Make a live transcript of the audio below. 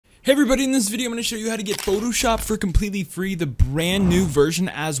Hey everybody, in this video I'm going to show you how to get Photoshop for completely free, the brand new version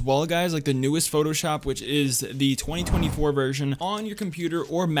as well, guys, like the newest Photoshop, which is the 2024 version on your computer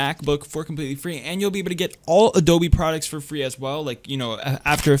or MacBook for completely free. And you'll be able to get all Adobe products for free as well, like, you know,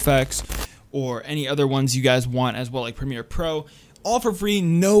 After Effects or any other ones you guys want as well, like Premiere Pro. All for free,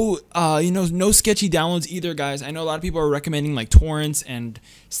 no sketchy downloads either, guys. I know a lot of people are recommending like torrents and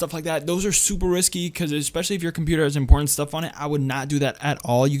stuff like that. Those are super risky because especially if your computer has important stuff on it, I would not do that at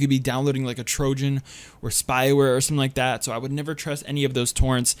all. You could be downloading like a Trojan or spyware or something like that. So I would never trust any of those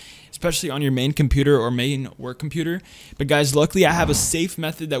torrents, especially on your main computer or main work computer. But guys, luckily I have a safe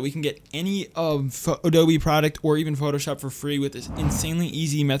method that we can get any of Adobe product or even Photoshop for free with this insanely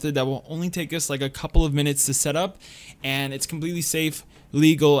easy method that will only take us like a couple of minutes to set up, and it's completely safe,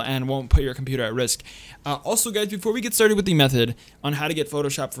 legal, and won't put your computer at risk. Also, guys, before we get started with the method on how to get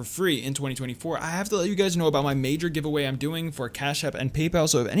Photoshop for free in 2024, I have to let you guys know about my major giveaway I'm doing for Cash App and PayPal.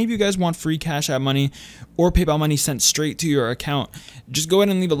 So if any of you guys want free Cash App money or PayPal money sent straight to your account, just go ahead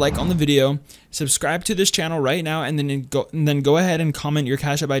and leave a like on the video, subscribe to this channel right now, and then go ahead and comment your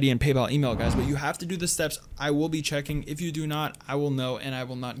Cash App ID and PayPal email, guys. But you have to do the steps. I will be checking. If you do not, I will know and I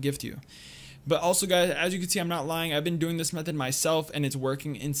will not gift you. But also, guys, as you can see, I'm not lying. I've been doing this method myself, and it's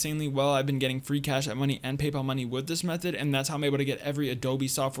working insanely well. I've been getting free Cash App money and PayPal money with this method, and that's how I'm able to get every Adobe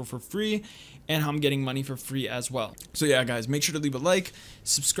software for free, and how I'm getting money for free as well. So yeah, guys, make sure to leave a like,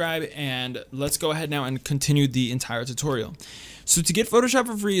 subscribe, and let's go ahead now and continue the entire tutorial. So to get Photoshop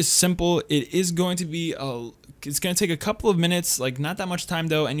for free is simple. It is going to be it's going to take a couple of minutes, like not that much time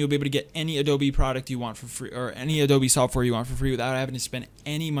though, and you'll be able to get any Adobe product you want for free, or any Adobe software you want for free without having to spend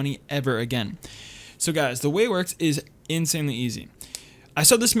any money ever again. So guys, the way it works is insanely easy. I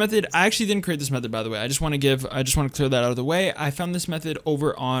saw this method. I actually didn't create this method, by the way. I just want to clear that out of the way. I found this method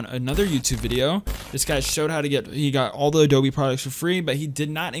over on another YouTube video. This guy showed how to he got all the Adobe products for free, but he did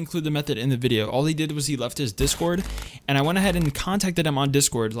not include the method in the video. All he did was he left his Discord, and I went ahead and contacted him on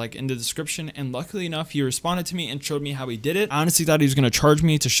Discord, like in the description, and luckily enough, he responded to me and showed me how he did it. I honestly thought he was going to charge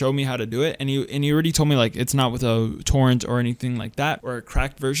me to show me how to do it, and he already told me like it's not with a torrent or anything like that, or a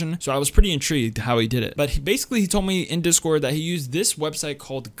cracked version. So I was pretty intrigued how he did it. But he told me in Discord that he used this website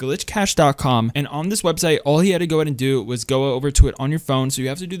called glitchcash.com, and on this website all he had to go ahead and do was go over to it on your phone. So you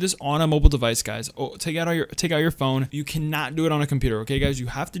have to do this on a mobile device, guys. Take out your phone. You cannot do it on a computer, okay, guys? You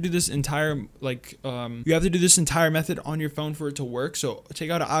have to do this entire method on your phone for it to work. So take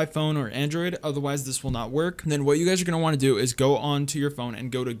out an iPhone or Android, otherwise this will not work. And then what you guys are going to want to do is go on to your phone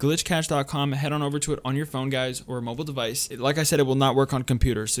and go to glitchcash.com, head on over to it on your phone, guys, or a mobile device. Like I said, it will not work on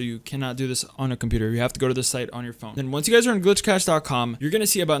computer, so you cannot do this on a computer. You have to go to the site on your phone. Then once you guys are on glitchcash.com, you're going to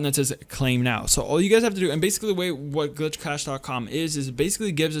see a button that says claim now. So all you guys have to do, and basically the way what glitchcash.com is it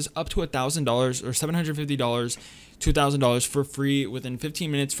basically gives us up to $1,000 or $750 to $1,000 for free within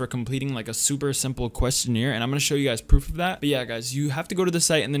 15 minutes for completing like a super simple questionnaire, and I'm going to show you guys proof of that. But yeah, guys, you have to go to the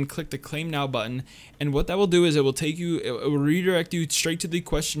site and then click the claim now button, and what that will do is it will redirect you straight to the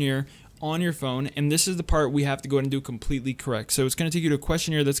questionnaire on your phone. And this is the part we have to go ahead and do completely correct. So it's going to take you to a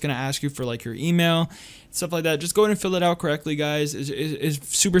questionnaire that's going to ask you for like your email, stuff like that. Just go ahead and fill it out correctly, guys.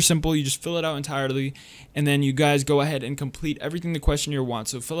 It's super simple. You just fill it out entirely, and then you guys go ahead and complete everything the questionnaire wants.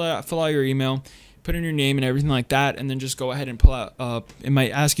 So fill out your email, put in your name and everything like that, and then just go ahead and pull out it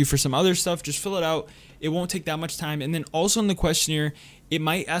might ask you for some other stuff. Just fill it out. It won't take that much time. And then also in the questionnaire, it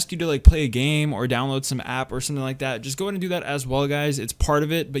might ask you to like play a game or download some app or something like that. Just go ahead and do that as well, guys. It's part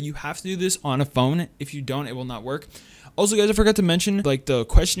of it, but you have to do this on a phone. If you don't, it will not work. Also, guys, I forgot to mention, like, the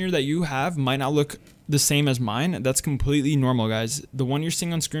questionnaire that you have might not look the same as mine. That's completely normal, guys. The one you're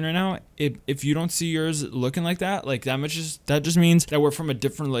seeing on screen right now, if you don't see yours looking like that, like that just means that we're from a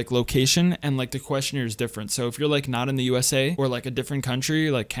different like location, and like the questionnaire is different. So if you're like not in the USA or like a different country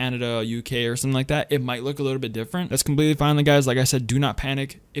like Canada, UK, or something like that, it might look a little bit different. That's completely fine, guys. Like I said, do not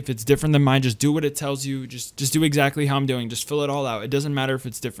panic. If it's different than mine, just do what it tells you. Just do exactly how I'm doing. Just fill it all out. It doesn't matter if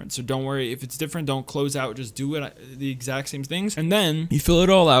it's different. So don't worry. If it's different, don't close out. Just do the exact same things. And then you fill it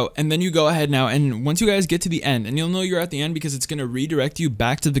all out, and then you go ahead now, and once you guys get to the end, and you'll know you're at the end because it's going to redirect you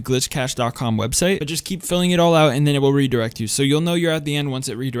back to the glitchcash.com website, but just keep filling it all out and then it will redirect you. So you'll know you're at the end once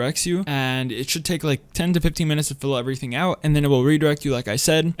it redirects you, and it should take like 10 to 15 minutes to fill everything out, and then it will redirect you like I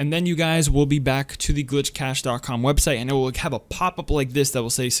said, and then you guys will be back to the glitchcash.com website, and it will have a pop-up like this that will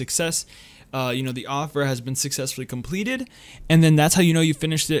say success. The offer has been successfully completed, and then that's how you know you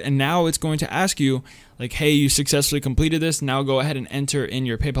finished it. And now it's going to ask you like, hey, you successfully completed this. Now go ahead and enter in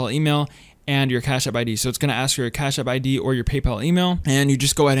your PayPal email and your Cash App ID. So it's going to ask for your Cash App ID or your PayPal email, and you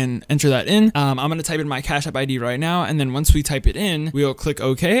just go ahead and enter that in. I'm going to type in my Cash App ID right now, and then once we type it in, we'll click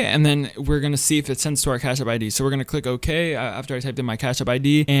OK, and then we're going to see if it sends to our Cash App ID. So we're going to click OK after I typed in my Cash App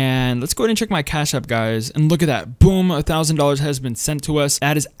ID, and let's go ahead and check my Cash App, guys, and look at that. Boom, $1,000 has been sent to us.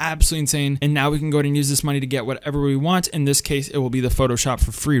 That is absolutely insane, and now we can go ahead and use this money to get whatever we want. In this case, it will be the Photoshop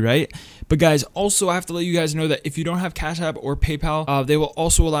for free, right? But guys, also I have to let you guys know that if you don't have Cash App or PayPal, they will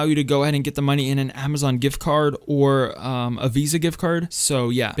also allow you to go ahead and get the money in an Amazon gift card or a Visa gift card. So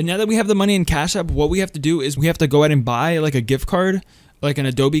yeah, but now that we have the money in Cash App, what we have to do is we have to go ahead and buy like a gift card, like an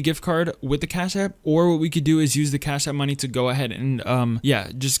Adobe gift card with the Cash App, or what we could do is use the Cash App money to go ahead and yeah,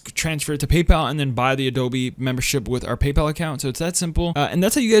 just transfer it to PayPal and then buy the Adobe membership with our PayPal account. So it's that simple, and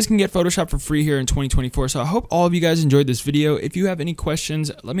that's how you guys can get Photoshop for free here in 2024. So I hope all of you guys enjoyed this video. If you have any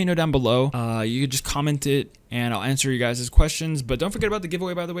questions, let me know down below. You could just comment it and I'll answer you guys' questions. But don't forget about the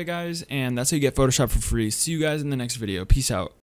giveaway, by the way, guys, and that's how you get Photoshop for free. See you guys in the next video. Peace out.